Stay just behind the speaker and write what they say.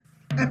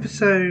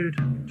Episode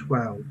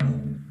 12.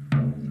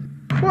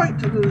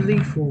 Quite a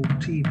lethal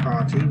tea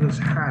party was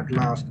had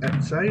last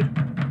episode.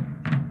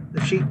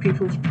 The sheep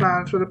people's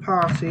plans for the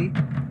party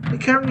are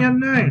currently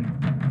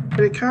unknown,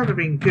 but it can't have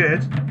been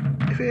good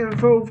if it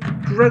involved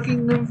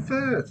drugging them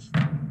first.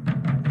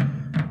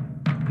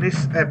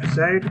 This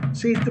episode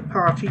sees the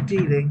party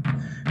dealing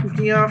with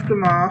the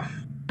aftermath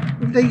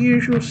with their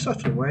usual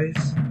subtle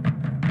ways.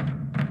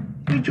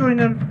 We join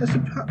them as the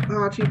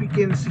party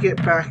begins to get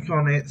back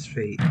on its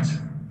feet.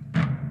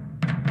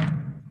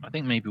 I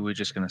think maybe we're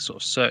just going to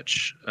sort of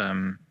search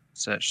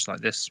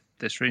like this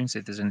room, see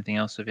if there's anything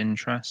else of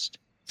interest.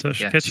 Search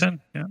the Yes. kitchen,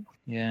 yeah.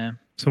 Yeah.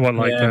 So what,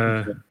 like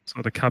Yeah. sort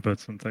of the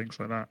cupboards and things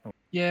like that?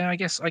 Yeah, I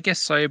guess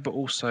so, but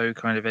also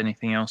kind of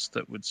anything else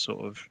that would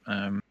sort of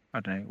I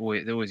don't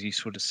know. They're always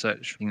useful to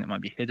search for things that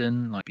might be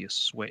hidden, like be a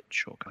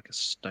switch or like a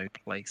stove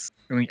place.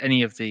 I mean,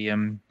 any of the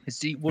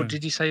what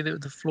did you say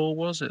that the floor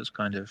was? It was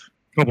kind of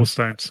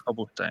Cobblestones.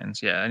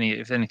 cobblestones. Yeah.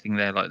 If anything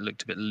there like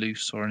looked a bit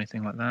loose or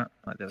anything like that.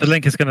 Like there The was,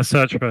 link is going to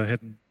search for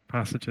hidden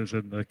passages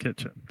in the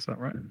kitchen. Is that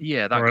right?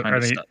 yeah, that or kind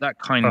of any stuff. That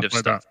kind of stuff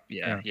like stuff.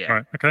 Yeah.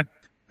 Right. Okay.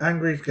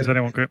 Angry's Is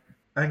anyone good?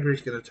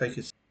 gonna take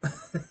his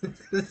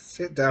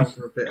sit down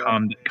for a bit.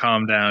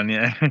 Calm down.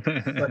 Yeah.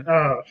 Like,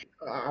 oh,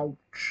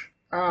 ouch,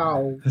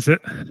 ow. Is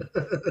it?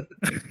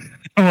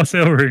 What's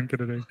Ilroon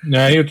going to do?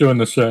 No, you're doing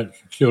the search.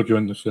 She'll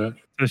doing the search.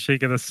 Is she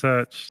going to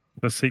search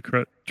for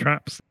secret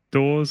traps,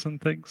 doors,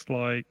 and things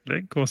like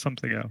Link, or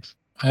something else?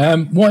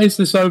 What is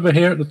this over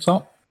here at the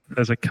top?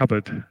 There's a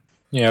cupboard.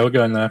 Yeah, we're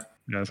going there.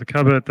 Yeah, there's a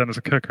cupboard. Then there's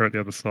a cooker at the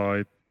other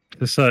side.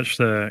 To search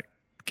the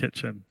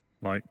kitchen,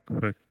 like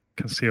for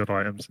concealed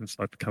items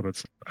inside the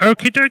cupboards.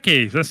 Okie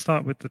dokie. Let's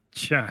start with the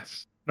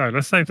chest. No,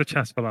 let's save the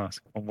chest for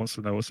last. One wants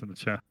to know what's in the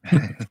chest.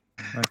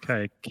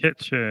 Okay,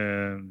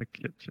 kitchen. The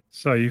kitchen.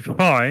 So you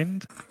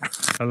find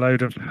a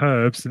load of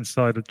herbs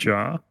inside a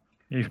jar.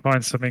 You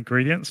find some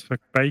ingredients for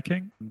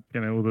baking.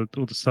 You know,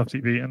 all the stuff that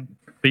you've eaten.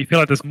 But you feel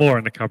like there's more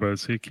in the cupboard,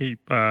 so you keep.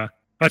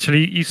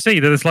 Actually, you see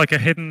that there's like a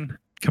hidden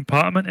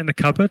compartment in the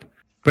cupboard,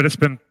 but it's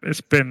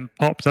been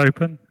popped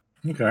open,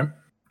 Okay.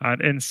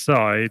 and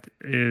inside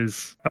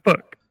is a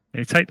book.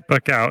 You take the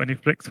book out and you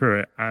flick through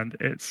it, and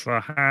it's a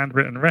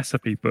handwritten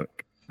recipe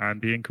book. And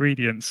the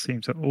ingredients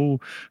seem to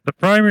the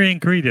primary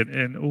ingredient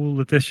in all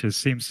the dishes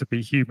seems to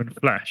be human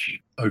flesh.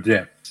 Oh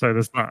dear. So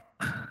there's that.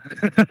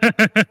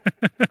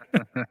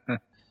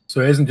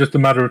 So it isn't just a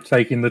matter of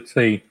taking the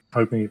tea,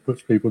 hoping it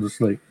puts people to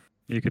sleep.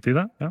 You could do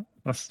that. Yeah,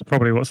 that's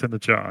probably what's in the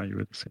jar. You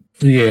would see.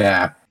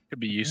 Yeah. Could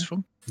be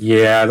useful.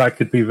 Yeah, that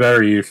could be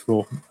very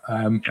useful.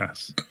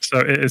 Yes. So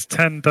it is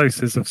 10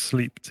 doses of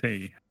sleep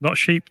tea, not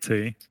sheep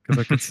tea,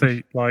 because I could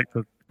see like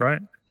the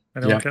right.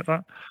 Anyone Yeah. get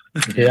that?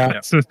 Yeah.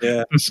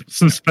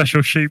 Some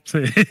special sheep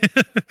tea.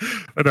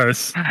 I know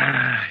it's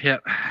Yeah.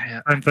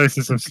 10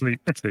 doses of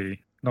sleep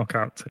tea,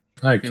 knockout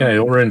tea. Okay,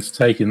 Oren's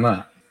taking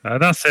that.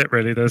 That's it,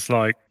 really. There's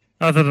like,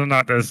 other than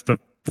that, there's the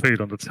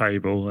food on the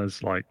table.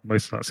 There's like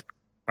most of that's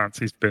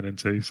Fancy's been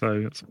into, so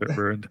it's a bit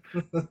ruined.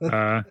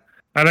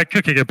 And then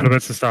cooking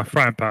implements and stuff,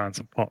 frying pans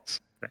and pots,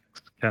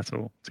 things,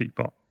 kettle,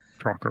 teapot,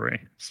 crockery,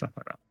 stuff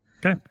like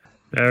that.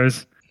 Okay.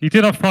 You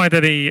do not find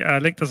any,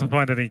 Link doesn't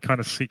find any kind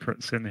of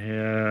secrets in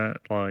here,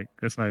 like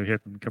there's no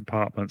hidden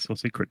compartments or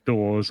secret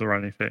doors or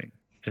anything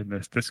in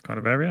this kind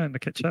of area in the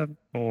kitchen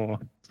or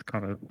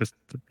kind of just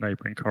the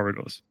neighbouring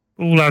corridors.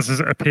 All as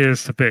it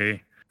appears to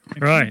be.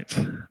 Right,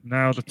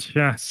 now the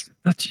chest.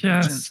 The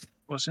chest.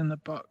 What's in the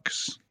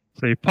box?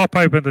 So you pop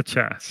open the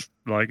chest.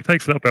 Like it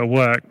takes a little bit of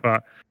work,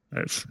 but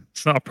it's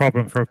not a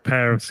problem for a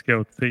pair of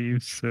skilled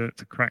thieves to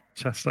crack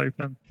the chest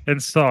open.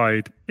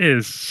 Inside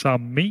is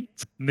some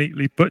meat,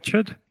 neatly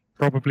butchered,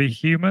 probably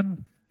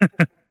human.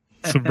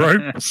 Some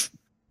ropes.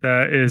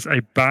 There is a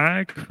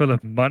bag full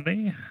of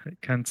money.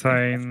 It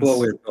contains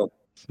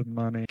some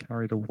money.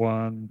 Carry the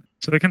one.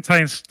 So it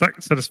contains.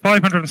 So there's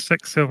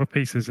 506 silver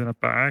pieces in a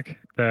bag.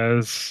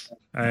 There's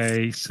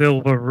a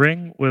silver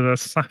ring with a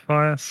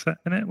sapphire set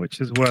in it,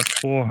 which is worth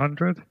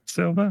 400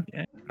 silver.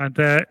 Yeah. And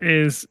there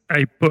is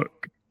a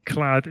book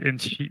clad in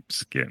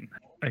sheepskin,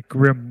 a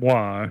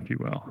grimoire, if you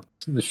will.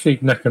 The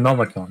sheep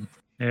Necronomicon.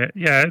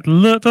 Yeah.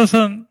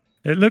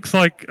 It looks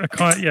like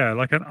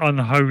like an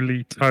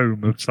unholy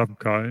tome of some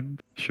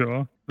kind.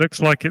 Sure. Looks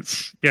like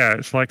it's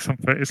like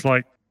something. It's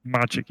like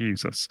magic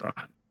user stuff.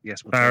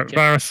 Yes. We'll take it.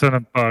 Varison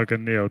and Bug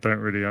and Neil don't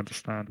really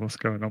understand what's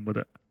going on with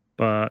it,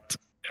 but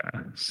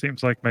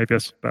seems like maybe a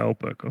spell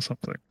book or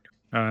something.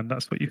 And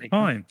that's what you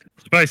find.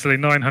 It's basically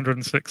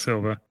 906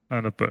 silver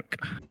and a book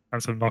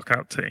and some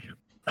knockout tea.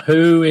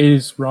 Who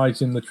is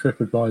writing the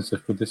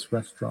TripAdvisor for this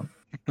restaurant?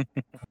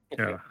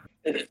 Yeah.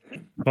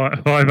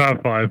 5 out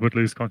of 5 would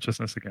lose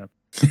consciousness again.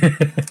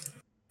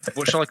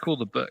 What shall I call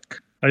the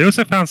book? I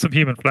also found some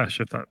human flesh,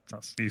 if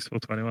that's useful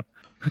to anyone.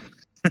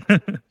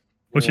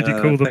 What should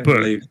you call the book?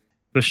 thankfully-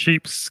 The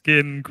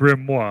sheepskin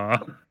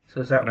grimoire.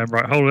 So is that And then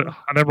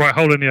write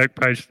hole in the oak,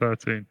 page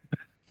 13.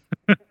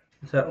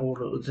 all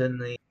that was in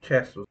the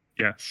chest?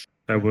 Yes.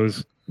 There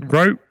was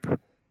rope,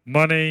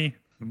 money,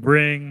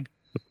 ring,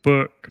 the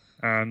book,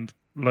 and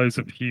loads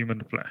of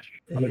human flesh.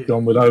 I've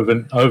gone with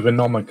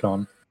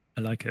Overnomicon.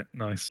 I like it.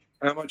 Nice.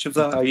 How much of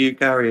that are you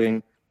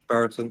carrying,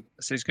 Barrington?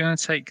 So he's going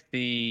to take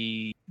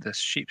the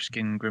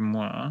sheepskin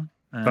grimoire.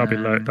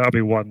 That'll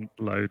be one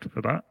load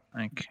for that.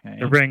 Okay.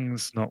 The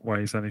ring's not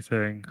weighs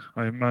anything.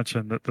 I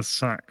imagine that the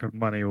sack of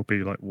money will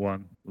be like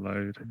one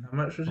load. How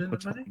much was in Off the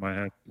the top money? of my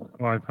head,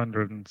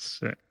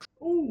 506.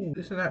 Oh,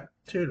 isn't that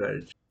 2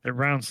 loads? It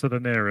rounds to the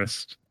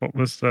nearest. What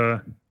was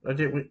the?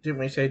 Didn't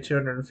we say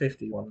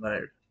 250 one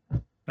load?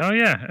 Oh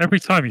yeah, every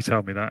time you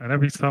tell me that, and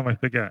every time I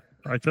forget.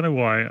 I don't know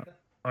why.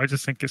 I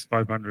just think it's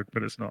 500,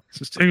 but it's not. So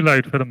it's 2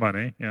 load for the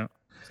money. Yeah.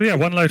 So yeah,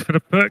 1 load for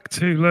the book,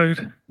 2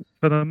 load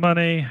for the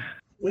money,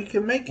 We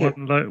can make it.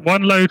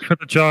 1 load for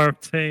the jar of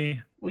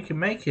tea. We can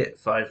make it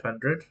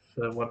 500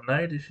 for 1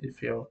 load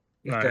if you're.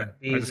 If No, that's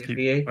I easy just for keep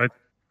you. I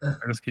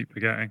just keep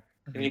forgetting.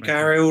 Can you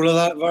carry all of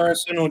that,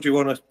 Varison, or do you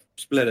want to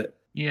split it?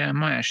 Yeah, I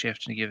might actually have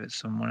to give it to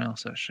someone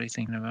else. Actually,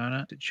 thinking about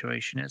it,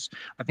 situation is,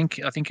 I think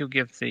he'll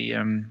give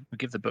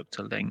the book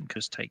to Link.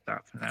 Just take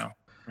that for now.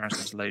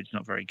 Whereas load's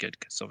not very good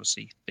because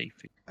obviously thief.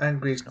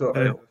 Angry's got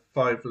Yeah. over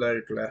 5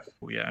 load left.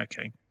 Oh, yeah,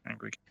 okay,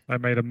 angry. I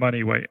made a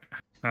money weight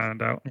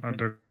handout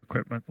under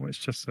equipment, which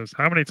just says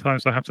how many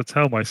times I have to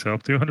tell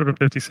myself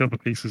 250 silver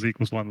pieces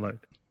equals 1 load.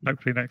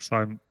 Hopefully next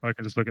time I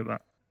can just look at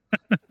that.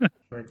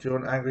 Do you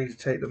want Angry to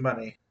take the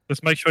money?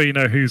 Just make sure you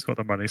know who's got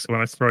the money, so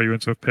when I throw you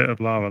into a pit of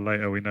lava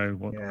later, we know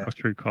what Yeah. the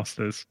true cost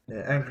is. Yeah,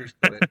 Angry's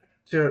got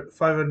it.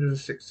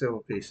 506 silver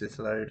pieces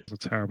load.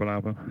 It's a terrible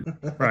album.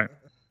 Right.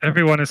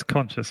 Everyone is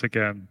conscious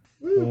again.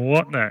 Woo.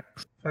 What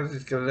next?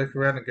 Frankie's going to look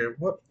around and go,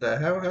 what the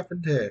hell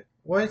happened here?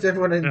 Why is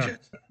everyone injured?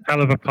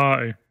 Hell of a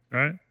party,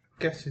 right?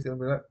 Guess he's going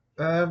to be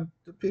like,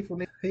 do people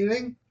need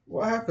healing?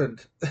 What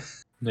happened?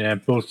 Yeah,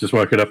 Paul's just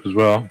woke it up as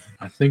well.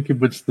 I think it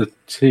was the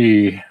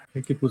tea. I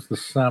think it was the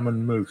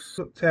salmon mousse.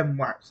 Got 10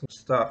 wax and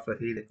stuff for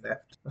healing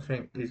left. I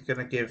think he's going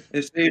to give.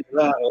 It's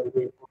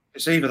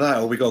either that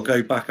or we got to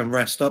go back and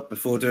rest up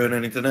before doing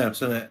anything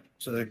else, isn't it?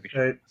 So I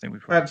think we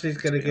Fancy's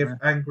going to give Yeah.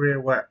 Angry a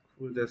whack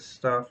with the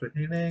staff for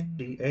healing.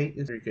 D8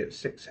 is going to get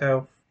 6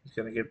 health. He's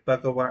going to give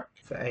Bug a whack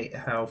for 8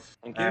 health.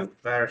 Thank And you.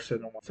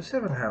 Varison for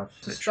 7 health.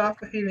 Does staff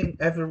for healing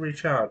ever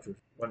recharge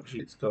once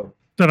it's gone?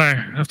 Don't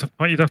know.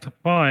 You'd have to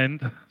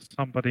find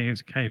somebody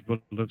who's capable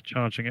of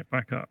charging it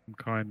back up. Some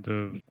kind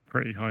of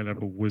pretty high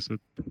level wizard.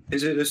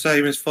 is it the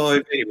same as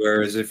 5e,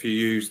 whereas if you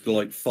use the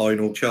like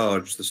final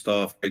charge, the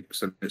staff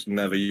breaks and it's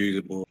never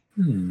usable?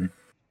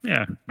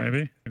 Yeah,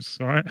 maybe. It's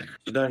alright.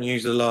 So don't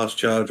use the last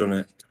charge on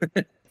it.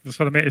 That's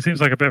what I mean. It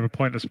seems like a bit of a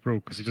pointless rule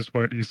because you just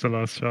won't use the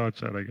last charge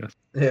then, I guess.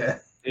 Yeah.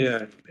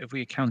 Yeah. If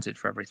we accounted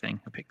for everything,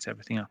 I picked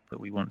everything up that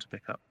we want to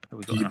pick up. Have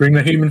we got Did you enough? bring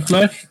the human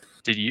flesh?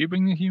 Did you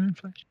bring the human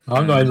flesh?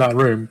 I'm not in that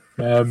room.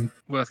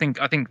 Well, I think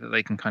that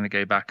they can kind of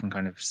go back and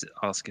kind of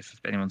ask if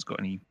anyone's got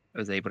any,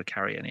 was able to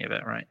carry any of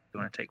it, right? We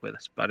want to take with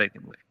us, but I don't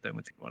think we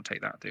want to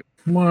take that, do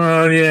we?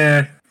 Well,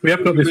 yeah. We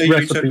have got this You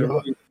took recipe.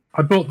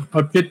 the-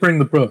 I did bring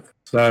the book,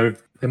 so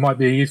there might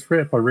be a use for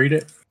it if I read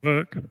it.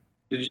 Look.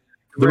 The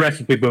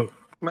recipe book.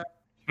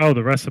 Oh,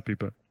 the recipe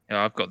book.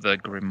 Yeah, I've got the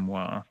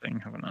grimoire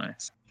thing, haven't I?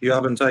 You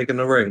haven't taken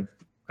the ring.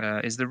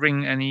 Is the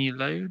ring any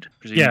load?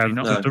 Yeah,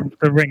 Presumably not.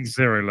 the ring's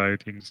 0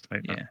 load. You can just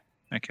take that.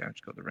 Yeah. Okay, I've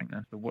just got the ring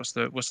then. But what's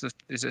the?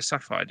 Is it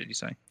sapphire? Did you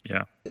say?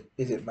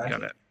 Is it magic?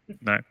 Got it.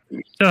 No,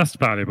 just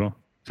valuable.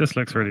 Just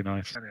looks really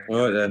nice. All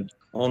right then.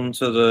 On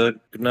to the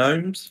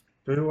gnomes.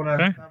 Do we want to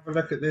Okay. have a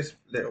look at this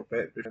little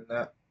bit between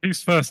that?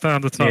 Who's first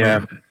down the tunnel?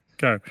 Yeah.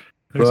 Go.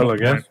 Who's Well, on I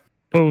guess. point?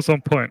 Paul's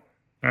on point.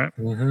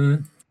 Mm-hmm.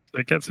 So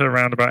it gets her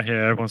around about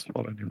here. Everyone's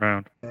following you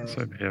around. It's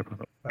over here, but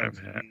not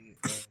over here.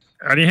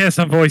 And you hear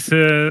some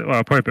voices.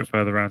 Well, probably a bit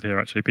further around here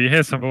actually. But you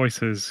hear some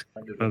voices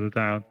further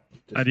down,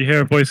 and you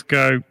hear a voice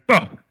go,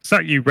 "Oh, is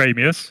that you,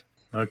 Ramius?"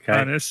 Okay.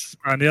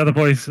 And the other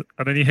voice,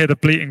 and then you hear the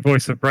bleating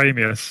voice of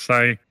Ramius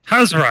say,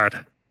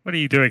 "Hazrad, what are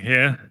you doing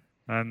here?"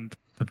 And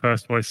the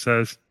first voice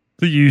says,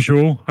 "The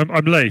usual.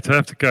 I'm late. I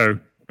have to go.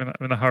 I'm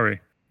in a hurry."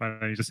 And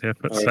then you just hear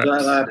Oh, is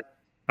footsteps. that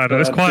And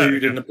it's that quiet.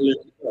 dude in the blue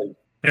coat?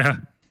 Yeah.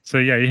 So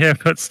yeah, you hear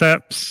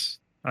footsteps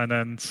and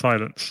then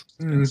silence.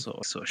 And sort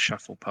of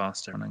shuffle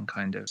past her and then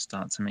kind of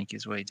start to make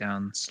his way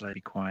down, slowly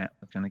quiet.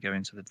 We're going to go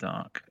into the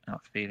dark,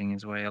 not feeling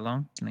his way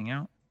along, listening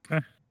out.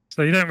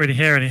 So you don't really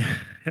hear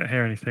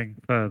anything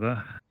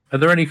further. Are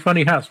there any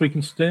funny hats we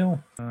can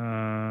steal? Yeah.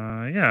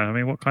 I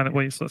mean, what sort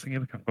of thing are you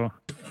looking for?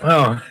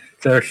 Oh,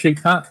 is there a sheep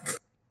hat?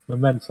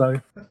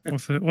 Memento.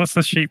 What's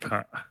the sheep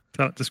hat?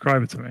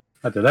 Describe it to me.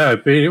 I don't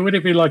know. Would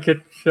it be like a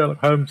Sherlock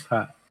Holmes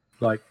hat?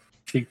 Like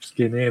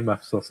sheepskin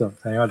earmuffs or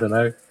something? I don't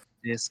know.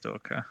 Deer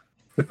stalker.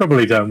 They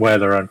probably don't wear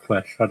their own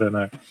flesh. I don't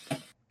know.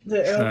 Yeah,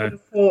 I No. would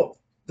have thought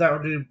that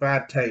would do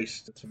bad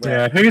taste to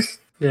wear.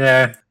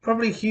 Yeah.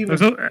 Probably human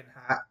There's skin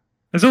hat.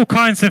 There's all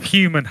kinds of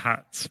human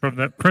hats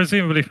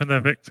presumably from their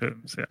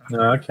victims. Yeah.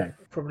 Oh, okay.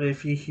 Probably a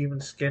few human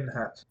skin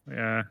hats.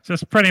 Yeah.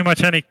 Just pretty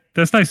much any.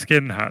 There's no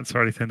skin hats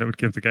or anything that would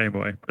give the game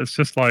away. It's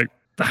just like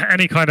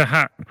any kind of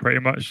hat, pretty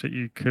much, that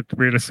you could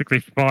realistically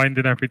find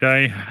in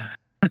everyday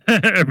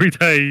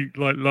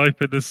like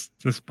life in this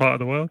part of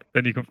the world.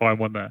 Then you can find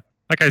one there.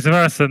 Okay, so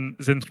Harrison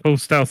is in full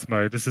stealth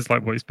mode. This is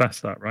like what he's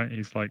best at, right?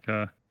 He's like,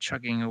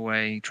 chugging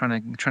away,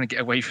 trying to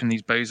get away from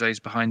these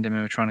bozos behind him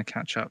who are trying to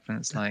catch up. And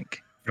it's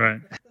like, right.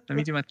 let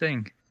me do my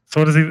thing. So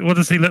what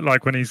does he look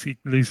like when he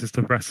loses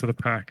the rest of the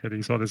pack and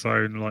he's on his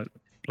own, like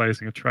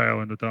blazing a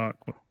trail in the dark?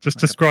 Just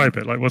Like a describe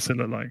it. Like, what's it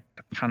look like?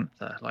 A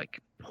panther, like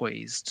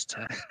poised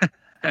to,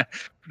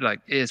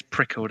 like ears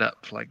prickled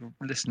up, like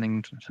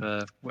listening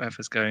to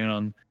whatever's going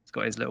on. He's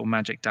got his little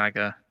magic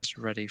dagger, just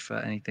ready for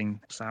anything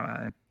that's out at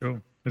him.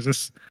 Cool.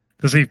 Does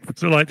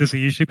he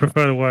usually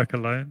prefer to work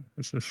alone?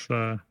 Is this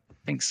I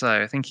think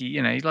so. I think he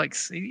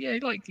likes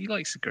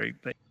a group,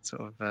 but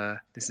sort of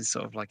this is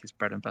sort of like his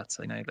bread and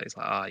butter. It's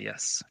like,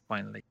 yes,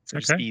 finally. So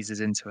it just Okay.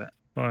 eases into it.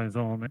 eyes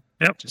on it?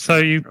 Yep. Just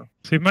So natural.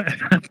 you met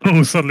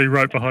Paul suddenly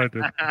right behind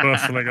him,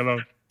 bustling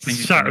along. think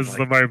he's kind of Shatters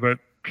like- the moment.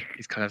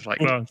 He's kind of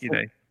like, Well,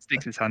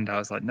 sticks his hand out. I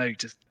was like, no,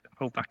 just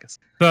hold back a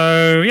second.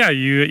 So yeah,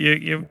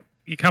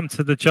 you come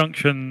to the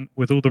junction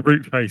with all the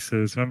root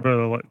faces.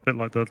 Remember, like a bit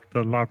like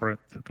the labyrinth,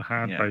 the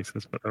hand Yeah.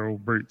 faces, but they're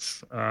all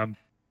roots.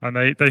 And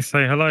they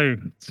say hello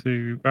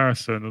to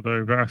Varison,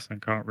 although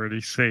Varison can't really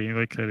see.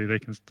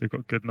 They've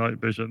got good night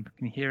vision.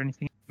 Can you hear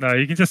anything? No,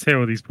 you can just hear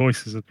all these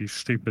voices of these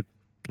stupid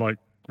like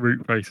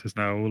root faces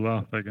now, all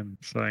laughing and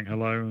saying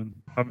hello. And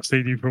haven't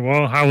seen you for a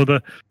while. How was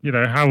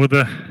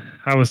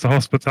the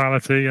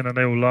hospitality? And then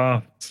they all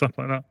laugh, stuff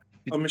like that.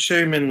 I'm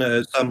assuming that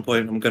at some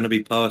point I'm going to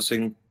be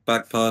passing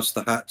back past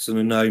the hats and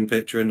the gnome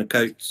picture and the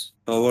coats.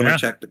 I want Yeah. to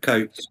check the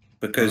coats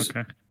because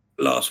Okay.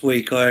 last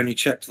week I only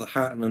checked the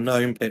hat and the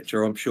gnome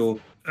picture. I'm sure.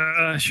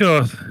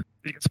 Sure.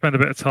 You can spend a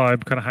bit of time,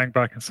 kind of hang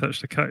back and search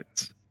the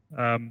coats.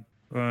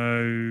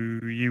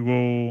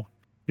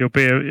 You'll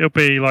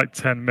be like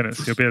 10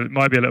 minutes.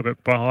 Might be a little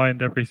bit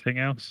behind everything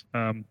else.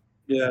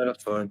 Yeah,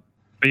 that's fine.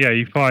 But yeah,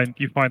 you find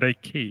a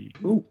key.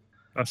 Ooh.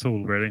 That's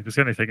all really. There's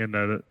the only thing in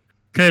there that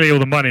clearly all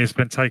the money has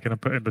been taken and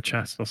put in the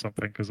chest or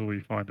something, because all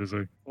you find is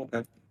a.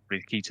 Okay.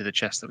 The key to the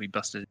chest that we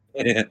busted.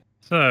 Yeah.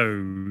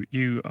 So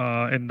you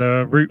are in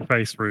the root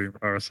face room,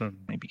 Harrison.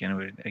 Maybe going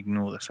to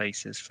ignore the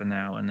faces for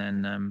now, and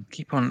then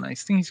keep on. I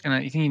think he's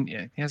gonna.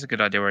 He has a good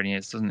idea where he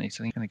is, doesn't he?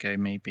 So he's gonna go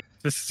maybe.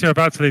 Just as you're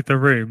about to leave the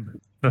room,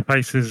 one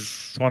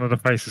of the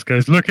faces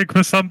goes looking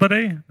for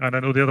somebody, and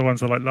then all the other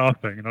ones are like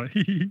laughing and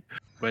like,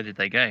 Where did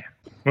they go?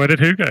 where did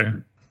who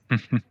go?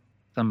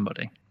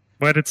 Somebody.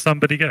 Where did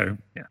somebody go?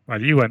 Yeah.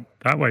 Well, you went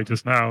that way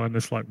just now, and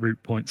this like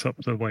route points up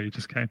to the way you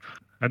just came,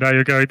 and now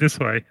you're going this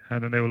way,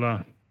 and then they will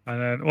laugh.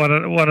 And then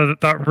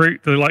that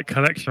route, the like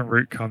collection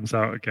route, comes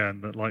out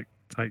again that like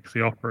takes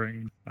the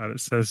offering, and it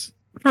says,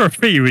 "For a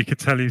fee, we could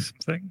tell you some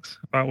things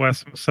about where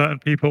some certain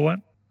people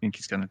went." I think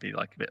he's gonna be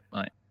like a bit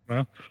like.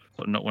 Well.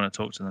 Sort of not want to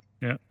talk to them.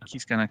 Yeah.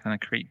 He's gonna kind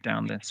of creep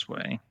down this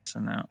way. So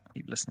now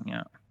keep listening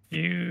out.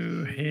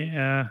 You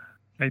hear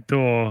a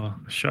door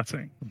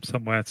shutting from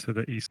somewhere to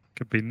the east.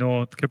 Could be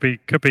north. Could be.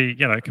 It could be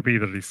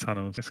either of these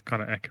tunnels. It's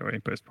kind of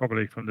echoing, but it's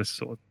probably from this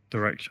sort of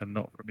direction,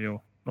 not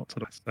to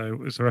the west.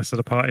 So is the rest of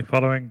the party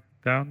following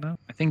down now?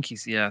 I think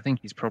he's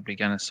probably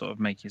going to sort of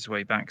make his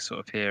way back sort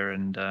of here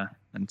and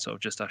sort of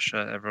just usher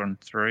everyone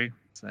through.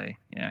 So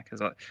yeah, because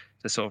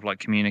to sort of like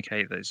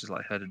communicate that it's just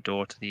like heard a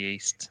door to the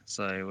east.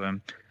 So I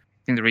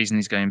think the reason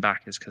he's going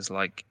back is because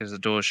the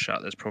door's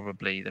shut. They're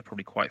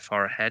probably quite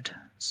far ahead.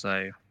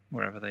 So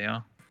wherever they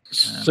are,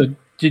 So,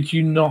 did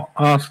you not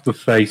ask the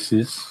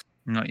faces?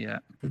 not yet.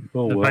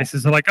 Oh, The well.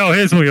 faces are like, "Oh,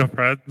 here's all your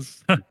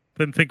friends.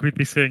 Didn't think we'd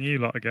be seeing you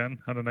lot again."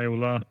 And then they all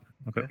laugh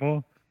a bit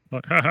more.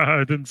 Like,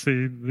 I didn't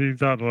see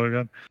these out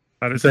again.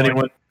 And it's Does like,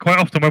 anyone- quite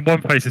often when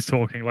one face is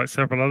talking, like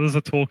several others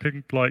are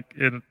talking, like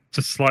in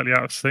just slightly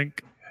out of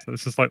sync. So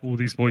it's just like all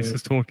these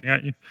voices talking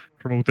at you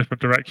from all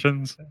different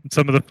directions. And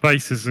some of the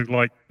faces are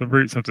like the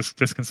roots of this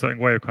disconcerting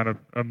way of kind of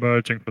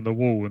emerging from the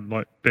wall and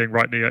like being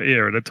right near your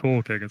ear and then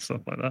talking and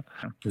stuff like that.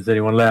 Does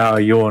anyone let out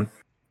a yawn?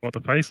 What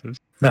the faces?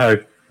 No,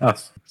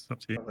 us. It's up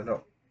to you. Oh, we're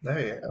not there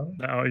yet, are we?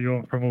 Now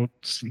you're from all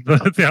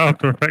the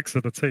after effects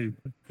of the team.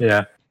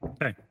 Yeah.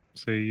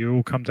 So you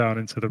all come down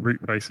into the root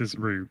faces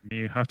room.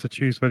 You have to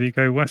choose whether you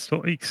go west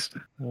or east,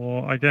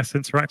 or I guess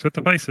interact with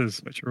the faces,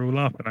 which are all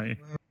laughing at you.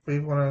 We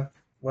want to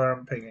where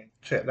I'm pinging.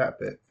 Check that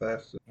bit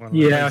first. One of the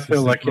Yeah, I faces feel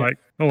is like it.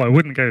 oh, I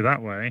wouldn't go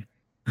that way.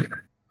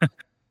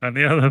 And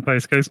the other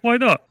face goes, why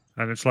not?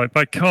 And it's like,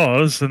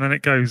 because, and then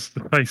it goes,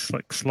 the face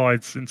like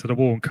slides into the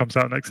wall and comes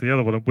out next to the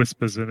other one and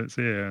whispers in its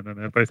ear, and then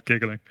they're both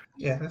giggling.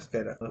 Yeah, let's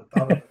go that.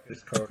 I'm on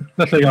Discord.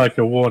 Nothing like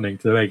a warning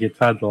to make it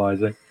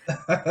tantalising.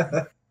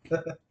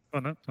 Oh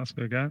no, that's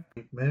good again.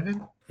 Keep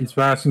moving. Is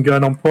Varison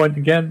going on point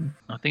again?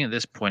 I think at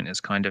this point it's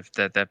kind of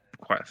they're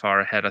quite far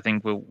ahead. I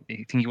think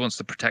he wants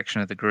the protection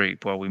of the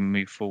group while we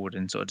move forward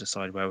and sort of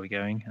decide where we're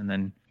going, and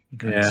then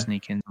kind Yeah. of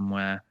sneak in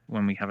somewhere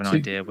when we have an So-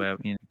 idea where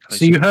close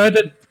So you to- heard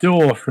a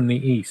door from the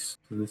east.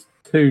 So there's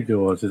 2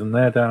 doors, isn't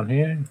there, down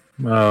here?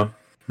 Oh,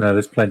 no,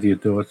 there's plenty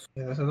of doors.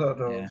 Yeah, there's a lot of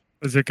doors. Yeah.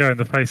 As you're going,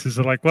 the faces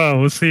are like, well,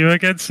 we'll see you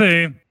again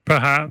soon,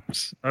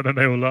 perhaps. And then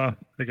they all laugh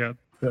again.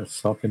 Got a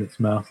sock in its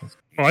mouth.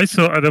 Well, I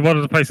saw, and then one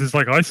of the faces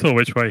like, I saw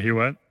which way he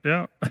went.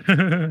 Yeah.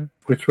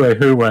 Which way?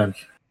 Who went?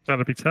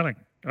 That'll be telling.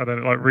 And then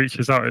it like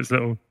reaches out its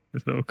little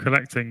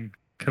collecting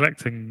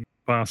collecting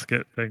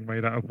basket thing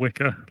made out of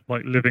wicker,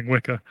 like living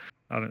wicker,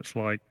 and it's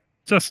like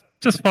just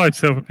 5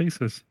 silver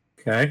pieces.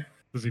 Okay.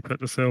 Does he put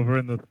the silver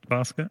in the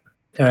basket?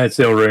 It's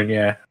Ilrune,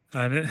 yeah.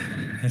 And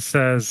it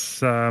says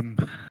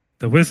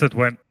the wizard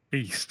went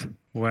east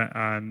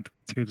and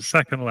to the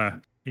second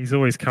left. He's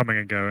always coming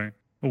and going,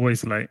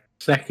 always late.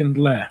 Second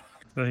left.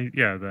 So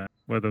there,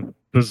 where the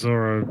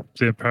Bazora,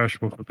 the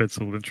imperishable, forbids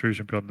all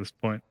intrusion beyond this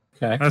point.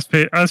 Okay.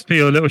 As for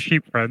your little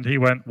sheep friend, he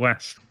went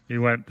west. He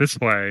went this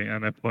way,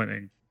 and they're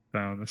pointing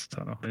down this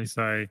tunnel. They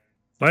say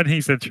when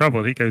he's in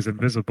trouble, he goes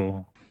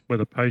invisible with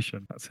a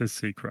potion. That's his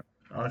secret.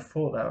 I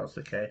thought that was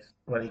the case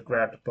when he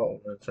grabbed the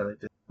bottle and so he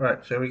did. Right,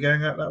 so are we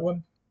going out that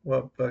one?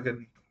 Well,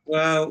 Buggen.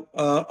 Well,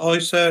 I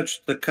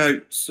searched the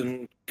coats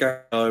and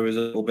I was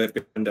a little bit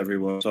behind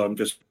everyone, so I'm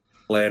just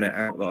playing it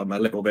out that I'm a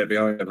little bit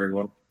behind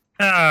everyone.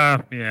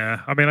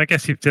 Yeah. I mean, I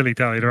guess you've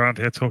dilly-dallied around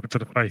here talking to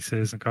the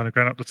faces and kind of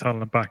going up the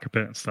tunnel and back a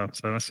bit and stuff.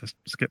 So let's just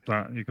skip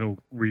that. You can all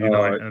reunite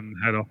Alright. and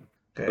head off.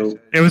 Okay, Cool. so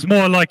It was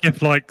more like if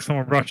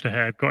someone rushed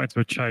ahead, got into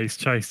a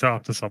chased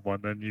after someone,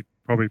 then you'd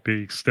probably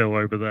be still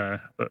over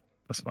there. But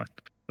that's fine.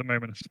 At the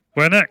moment,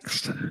 where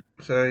next?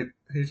 so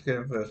who's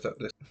going first up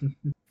this?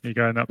 You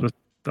going up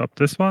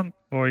this one,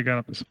 or are you going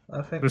up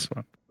I think this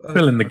one?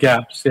 Fill in the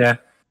gaps, yeah.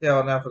 Yeah,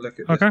 I'll have a look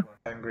at this Okay. one.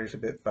 Angry's a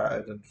bit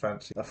battered and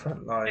fancy the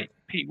front line.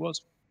 Pete,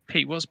 what's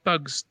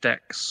Bug's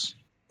Dex?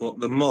 What,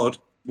 the mod?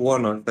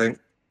 1, I think.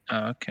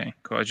 Oh, okay,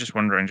 cool. I was just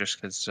wondering,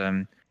 just because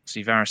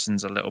see,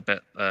 Varison's a little bit.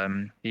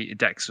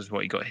 Dex was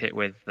what he got hit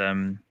with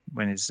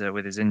when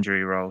with his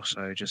injury roll,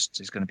 so just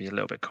he's going to be a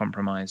little bit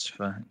compromised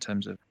in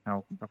terms of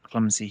how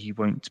clumsy he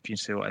won't be. You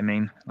see what I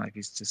mean? Like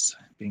he's just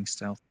being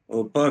stealth.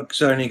 Well,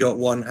 Bug's only got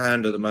one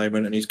hand at the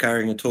moment, and he's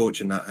carrying a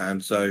torch in that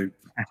hand, so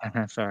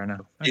Fair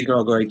enough. he's got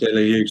a great deal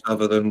of use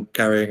other than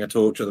carrying a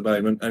torch at the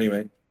moment.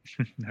 Anyway,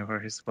 No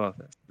worries. Well,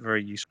 that's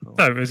very useful.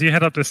 So as you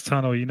head up this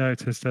tunnel, you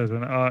notice there's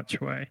an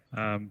archway,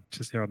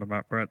 just here on the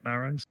map where it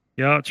narrows.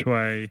 The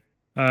archway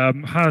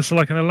has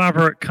like an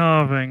elaborate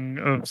carving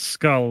of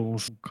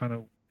skulls, kind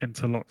of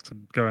interlocked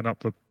and going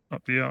up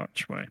the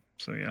archway.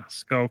 So yeah,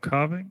 skull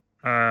carving.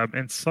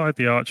 Inside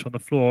the arch on the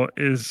floor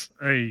is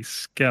a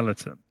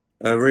skeleton.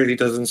 really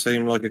doesn't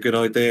seem like a good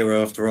idea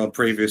after our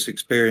previous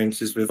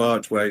experiences with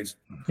archways.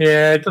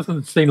 Yeah, it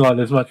doesn't seem like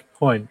there's much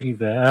point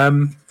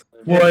either.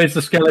 Why is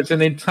the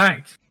skeleton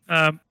intact?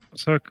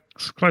 So a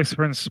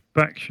closer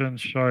inspection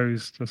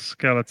shows the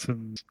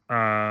skeleton's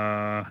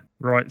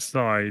right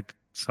side.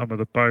 Some of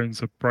the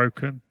bones are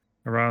broken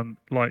around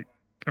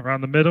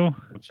the middle,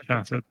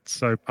 shattered.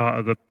 So part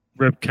of the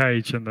rib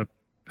cage and the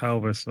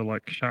pelvis are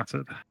like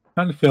shattered. I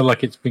kind of feel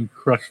like it's been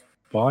crushed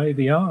by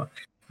the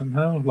arch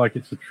somehow, like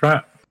it's a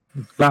trap.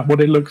 Is that what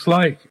it looks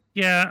like?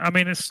 Yeah, I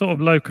mean it's sort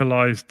of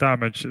localized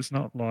damage. It's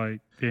not like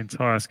the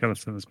entire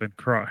skeleton has been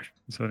crushed.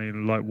 It's only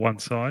like one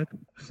side.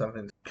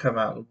 Something's come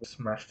out and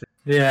smashed it.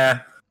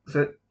 Yeah.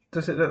 So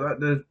does it look like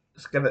the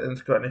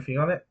skeleton's got anything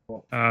on it?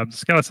 Or- The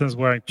skeleton's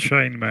wearing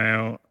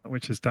chainmail,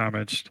 which is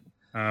damaged,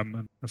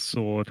 and a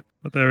sword.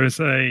 But there is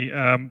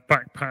a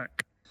backpack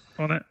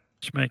on it,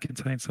 which may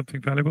contain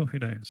something valuable. Who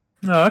knows?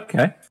 Oh,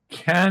 okay.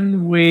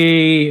 Can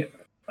we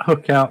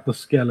hook out the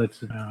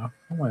skeleton now?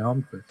 Oh, my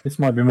arm. This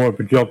might be more of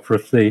a job for a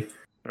thief.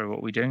 Sorry, what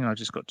are we doing? I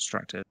just got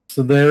distracted.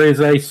 So there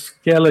is a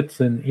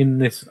skeleton in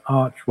this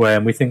archway,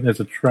 and we think there's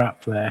a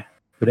trap there,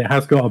 but it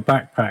has got a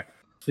backpack.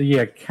 So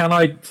yeah, can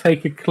I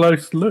take a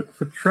close look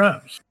for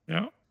traps?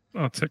 Yeah,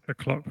 I'll tick the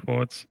clock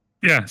forwards.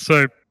 Yeah,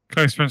 so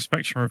closer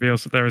inspection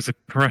reveals that there is a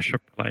pressure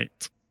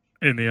plate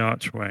in the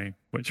archway,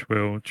 which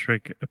will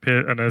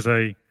appear, and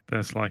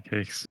there's like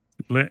a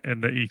split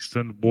in the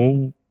eastern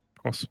wall,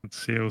 possibly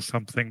seal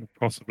something,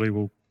 possibly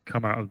will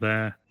come out of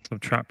there. Some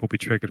trap will be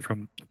triggered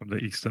from the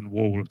eastern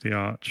wall of the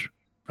arch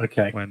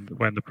Okay.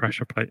 when the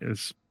pressure plate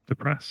is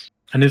depressed.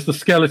 And is the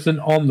skeleton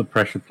on the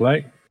pressure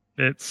plate?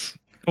 It's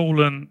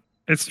fallen.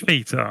 Its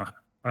feet are.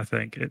 I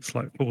think it's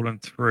like fallen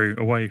through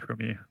away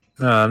from you.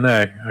 Oh,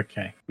 no.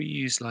 Okay. We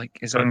use like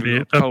is And that the- a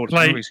the pole?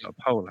 plate- He's got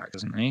a pole axe,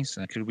 doesn't he?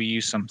 So could we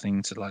use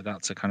something to like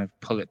that to kind of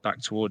pull it back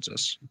towards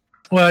us?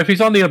 Well, if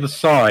he's on the other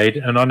side,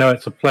 and I know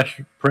it's a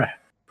pressure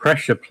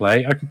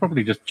plate, I can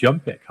probably just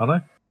jump it, can't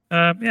I?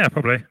 Yeah,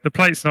 probably. The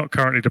plate's not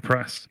currently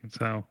depressed, you can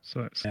tell,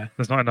 so Yeah.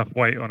 there's not enough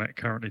weight on it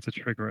currently to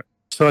trigger it.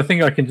 So I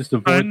think I can just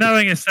avoid.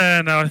 Knowing it's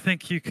there now, I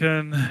think you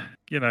can.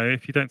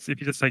 If you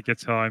just take your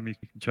time, you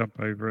can jump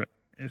over it.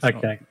 It's not-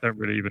 Okay. you don't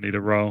really even need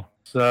a roll.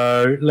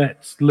 So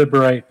let's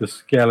liberate the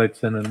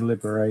skeleton and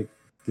liberate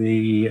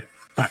the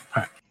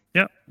backpack.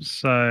 Yep.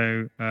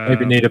 So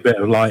Maybe need a bit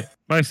of light.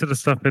 most of the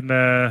stuff in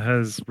there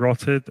has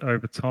rotted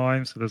over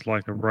time. So there's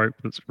like a rope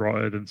that's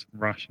rotted and some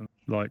rations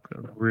like that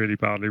are really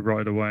badly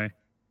rotted away.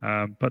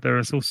 But there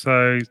is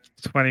also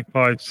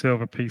 25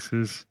 silver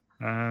pieces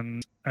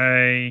and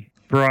a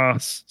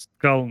brass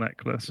skull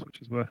necklace,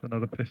 which is worth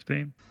another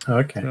 15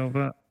 Okay.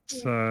 silver.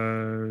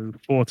 So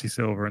 40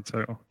 silver in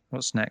total.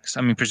 What's next?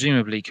 I mean,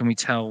 presumably, can we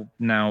tell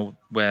now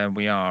where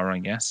we are? I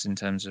guess in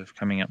terms of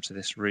coming up to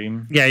this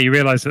room. Yeah, you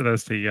realise that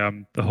there's the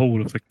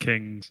Hall of the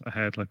Kings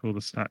ahead, like all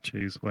the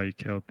statues where you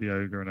killed the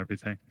ogre and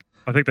everything.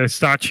 I think those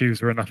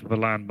statues are enough of a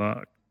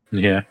landmark.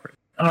 Yeah.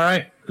 All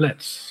right,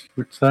 let's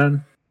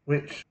return.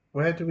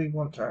 Where do we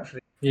want to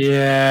actually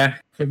Yeah,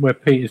 I think where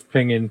Peter's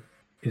pinging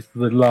is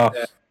the last.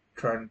 Yeah.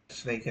 try and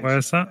sneak in?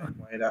 Where's that?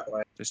 That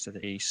way. Just to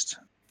the east,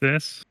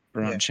 This.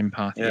 branching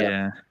path.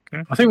 Yeah.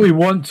 Yeah. I think we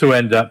want to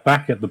end up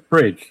back at the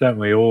bridge, don't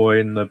we, or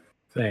in the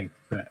thing?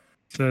 But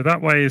So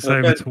that way is Okay.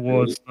 over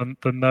towards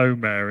the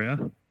gnome area.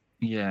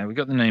 Yeah, we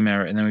got the name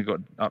area, and then we got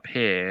up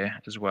here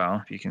as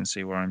well. If you can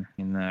see where I'm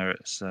in there,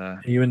 it's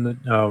are you in the?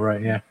 Oh,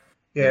 right, yeah.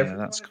 Yeah, Yeah,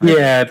 that's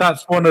Yeah,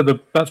 that's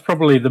That's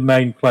probably the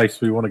main place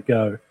we want to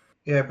go.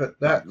 yeah, but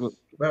Well,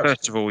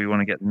 first of all, we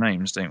want to get the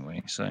names, don't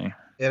we? So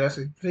yeah, that's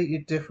a completely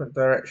different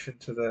direction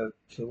to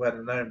where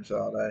the gnomes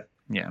are, though.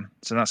 yeah,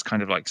 so that's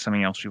kind of like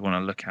something else we want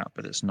to look at,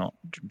 but it's not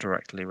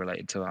directly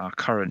related to our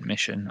current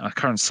mission, our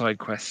current side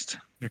quest,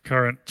 Your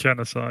current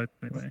genocide,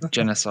 anyway.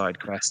 genocide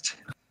quest.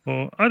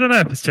 Or I don't know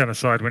if it's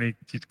genocide when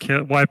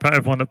you wipe out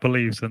everyone that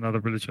believes in another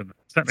religion.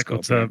 Technical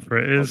It's gotta term be- for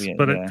it is, gotta be it,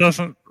 but yeah. it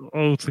doesn't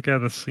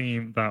altogether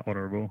seem that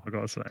honourable. I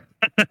gotta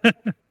say.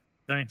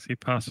 Okay, so you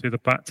pass through the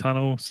back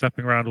tunnel,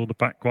 stepping around all the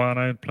back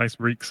guano. The place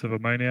reeks of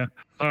ammonia.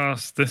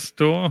 Past this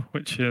door,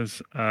 which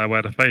is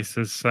where the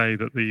faces say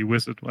that the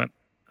wizard went,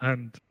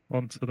 and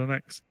on to the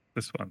next.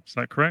 This one. Is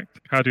that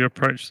correct? How do you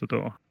approach the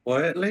door?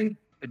 Quietly?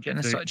 But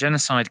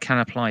genocide can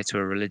apply to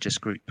a religious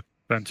group.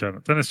 Then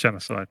it's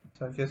genocide.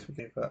 So I guess we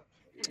give up.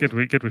 It's good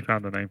we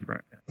found a name for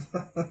it.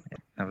 That was,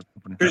 that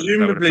would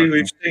Presumably, have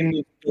we've seen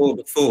this door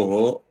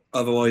before.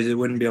 Otherwise, it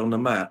wouldn't be on the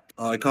map.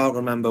 I can't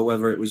remember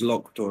whether it was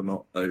locked or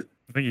not, though.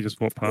 I think you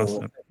just walked past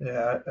Or- it.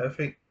 Yeah, I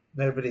think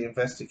nobody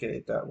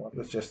investigated that one. It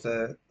was just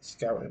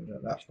scouting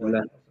at that point.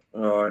 Yeah.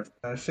 All right.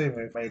 I assume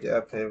we've made it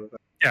up here with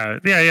Yeah.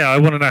 I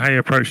want to know how you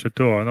approach the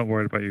door. I'm not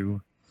worried about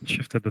you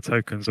shifting the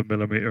tokens a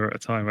millimeter at a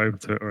time over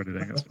to it or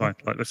anything. That's fine.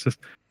 Like,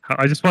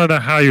 I just want to know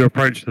how you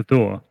approach the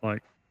door.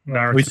 Like,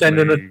 We send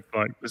in a- narratively,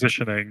 like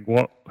positioning.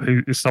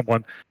 Who is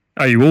someone?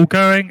 Are you all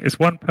going? Is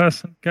one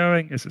person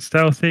going? Is it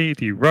stealthy?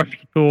 Do you rush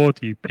the door?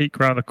 Do you peek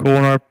around the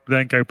corner,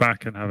 then go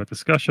back and have a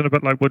discussion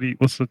about like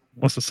what's the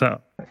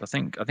setup? I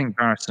think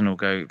Barristan will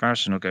go.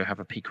 Barristan will go have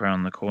a peek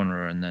around the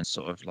corner and then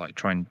sort of like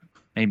try and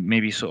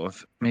maybe sort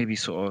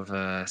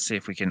of see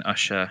if we can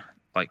usher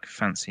like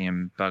Fancy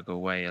and Bug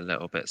away a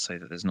little bit so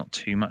that there's not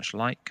too much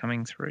light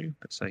coming through.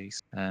 But so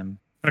he's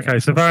Okay,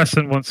 so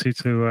Varison wants you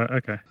to.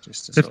 Okay.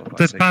 just to Did, sort of like,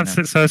 did so you can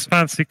Fancy, so has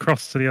Fancy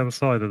crossed to the other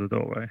side of the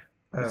doorway?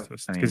 Oh.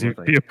 Because I mean,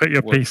 you put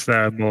your what- piece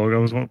there, Morg. I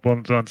was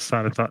wanting to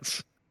understand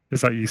if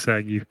is that you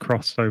saying you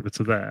crossed over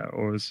to there,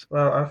 or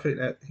Well, I think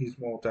that he's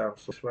more down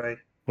this way.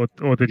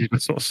 or did you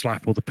just sort of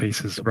slap all the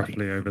pieces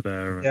roughly over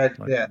there? and, Yeah,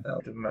 like- yeah,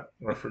 that'll be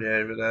roughly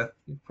over there.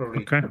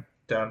 Probably Okay.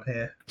 down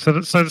here. So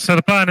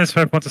the plan is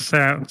for everyone to stay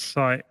out of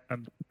sight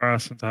and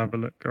Varison to have a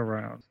look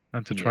around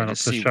and to Yeah, try not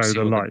just to see- show see the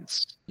what the-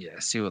 lights.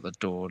 see what the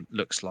door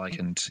looks like,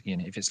 and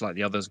if it's like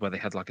the others where they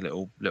had like a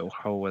little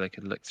hole where they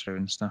could look through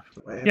and stuff.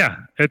 Yeah,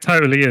 it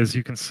totally is.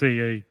 You can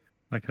see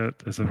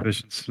there's a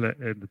vision slit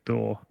in the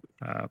door,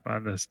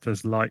 and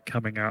there's light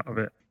coming out of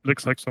it.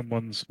 Looks like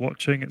someone's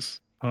watching. It's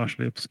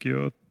partially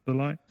obscured, the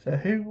light. So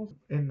who was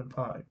in the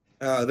pipe?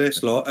 Out of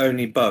this lot,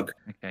 only Bug.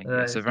 Okay,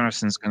 Right. so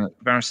Varrison's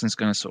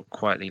gonna sort of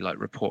quietly like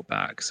report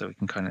back, so we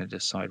can kind of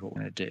decide what we're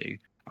gonna do.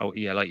 Oh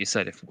yeah, like you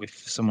said, if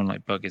someone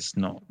like Bug is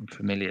not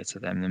familiar to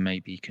them, then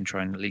maybe you can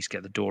try and at least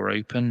get the door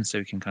open, so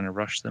we can kind of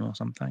rush them or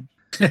something.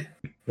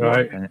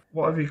 Right. And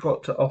What have you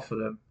got to offer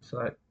them?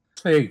 So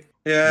Hey,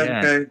 Yeah, yeah,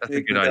 okay. that's he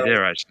a good can go.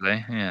 idea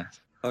actually. Yeah.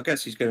 I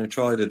guess he's going to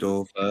try the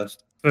door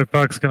first. So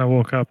Bug's gonna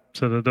walk up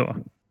to the door.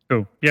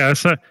 Cool. Yeah.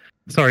 So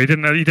sorry, you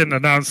didn't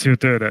announce you were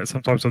doing it.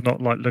 Sometimes I'm not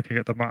like looking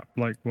at the map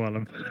like while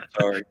I'm.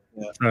 Sorry.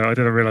 Yeah. No, I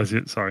didn't realize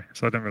you. Sorry,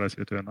 so I didn't realize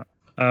you were doing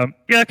that.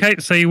 Yeah. Okay.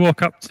 So you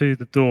walk up to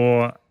the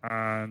door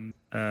and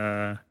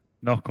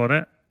knock on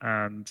it,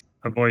 and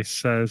a voice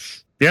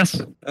says,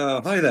 "Yes."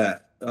 Hi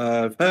there.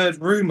 I've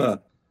heard rumour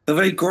of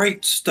a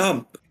great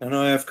stump, and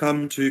I have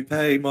come to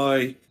pay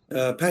my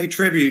pay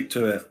tribute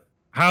to it.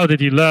 How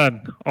did you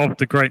learn of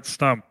the Great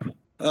Stump?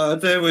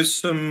 There was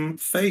some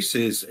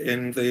faces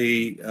in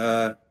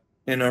the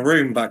in a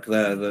room back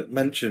there that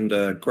mentioned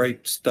a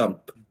great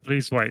stump.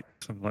 Please wait.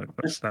 Some like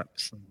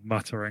footsteps and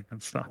muttering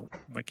and stuff.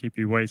 Might keep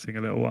you waiting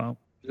a little while.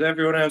 Is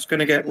everyone else going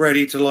to get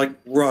ready to like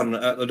run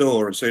at the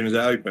door as soon as it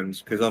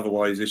opens? Because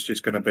otherwise, it's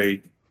just going to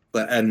be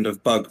the end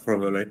of Bug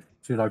probably.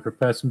 should I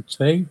prepare some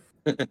tea?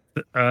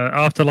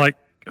 After like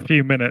a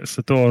few minutes,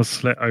 the door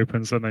slit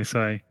opens and they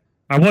say,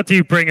 "And what do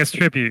you bring as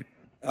tribute?"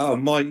 Oh,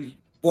 my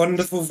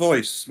wonderful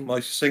voice, my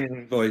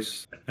singing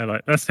voice, They're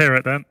like, "Let's hear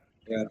it then."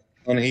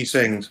 and he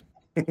sings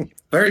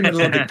very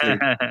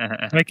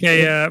melodically.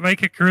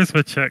 Make a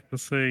charisma check to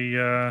see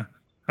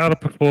how the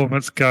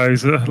performance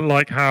goes.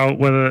 Like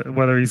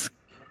whether he's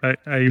a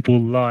able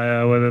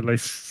liar, whether they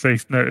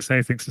notice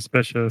anything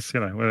suspicious.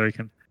 Whether he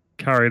can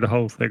carry the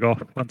whole thing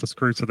off under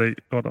scrutiny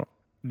or not.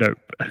 Nope.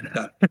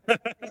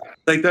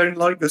 They don't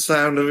like the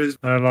sound of his.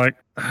 They're like,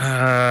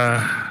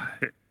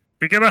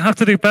 you're gonna have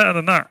to do better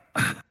than that.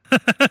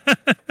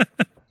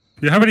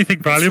 Do you have anything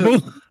valuable?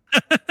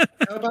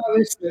 How about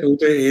this little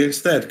ditty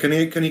instead? Can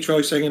you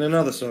try singing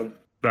another song?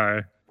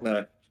 No.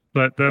 No.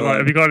 But they're like, Right.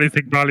 have you got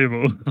anything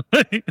valuable?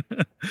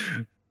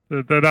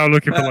 They're now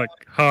looking for like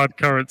hard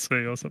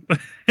currency or something.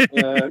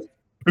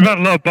 We've had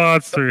a lot of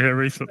bards through here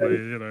recently,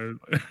 you know.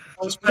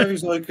 I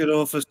suppose I could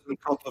offer some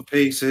copper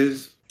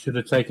pieces. Should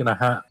have taken a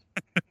hat.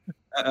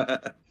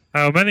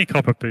 How many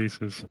copper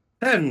pieces?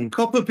 10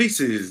 copper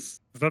pieces.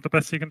 Is that the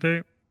best you can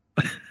do?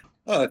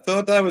 Oh, I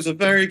thought that was a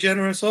very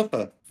generous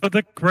offer. For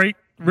the great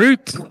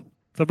root,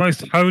 the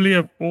most holy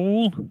of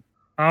all,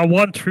 our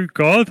one true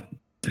God,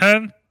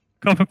 10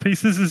 copper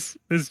pieces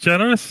is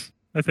generous?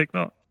 I think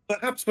not.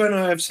 Perhaps when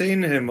I have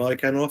seen him, I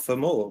can offer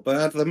more, but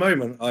at the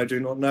moment, I do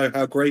not know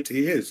how great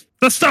he is.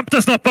 The stump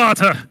does not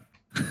barter!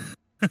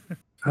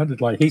 Sounded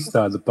like he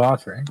started the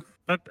bartering.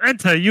 But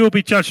enter, you will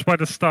be judged by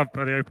the stump,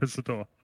 and he opens the door.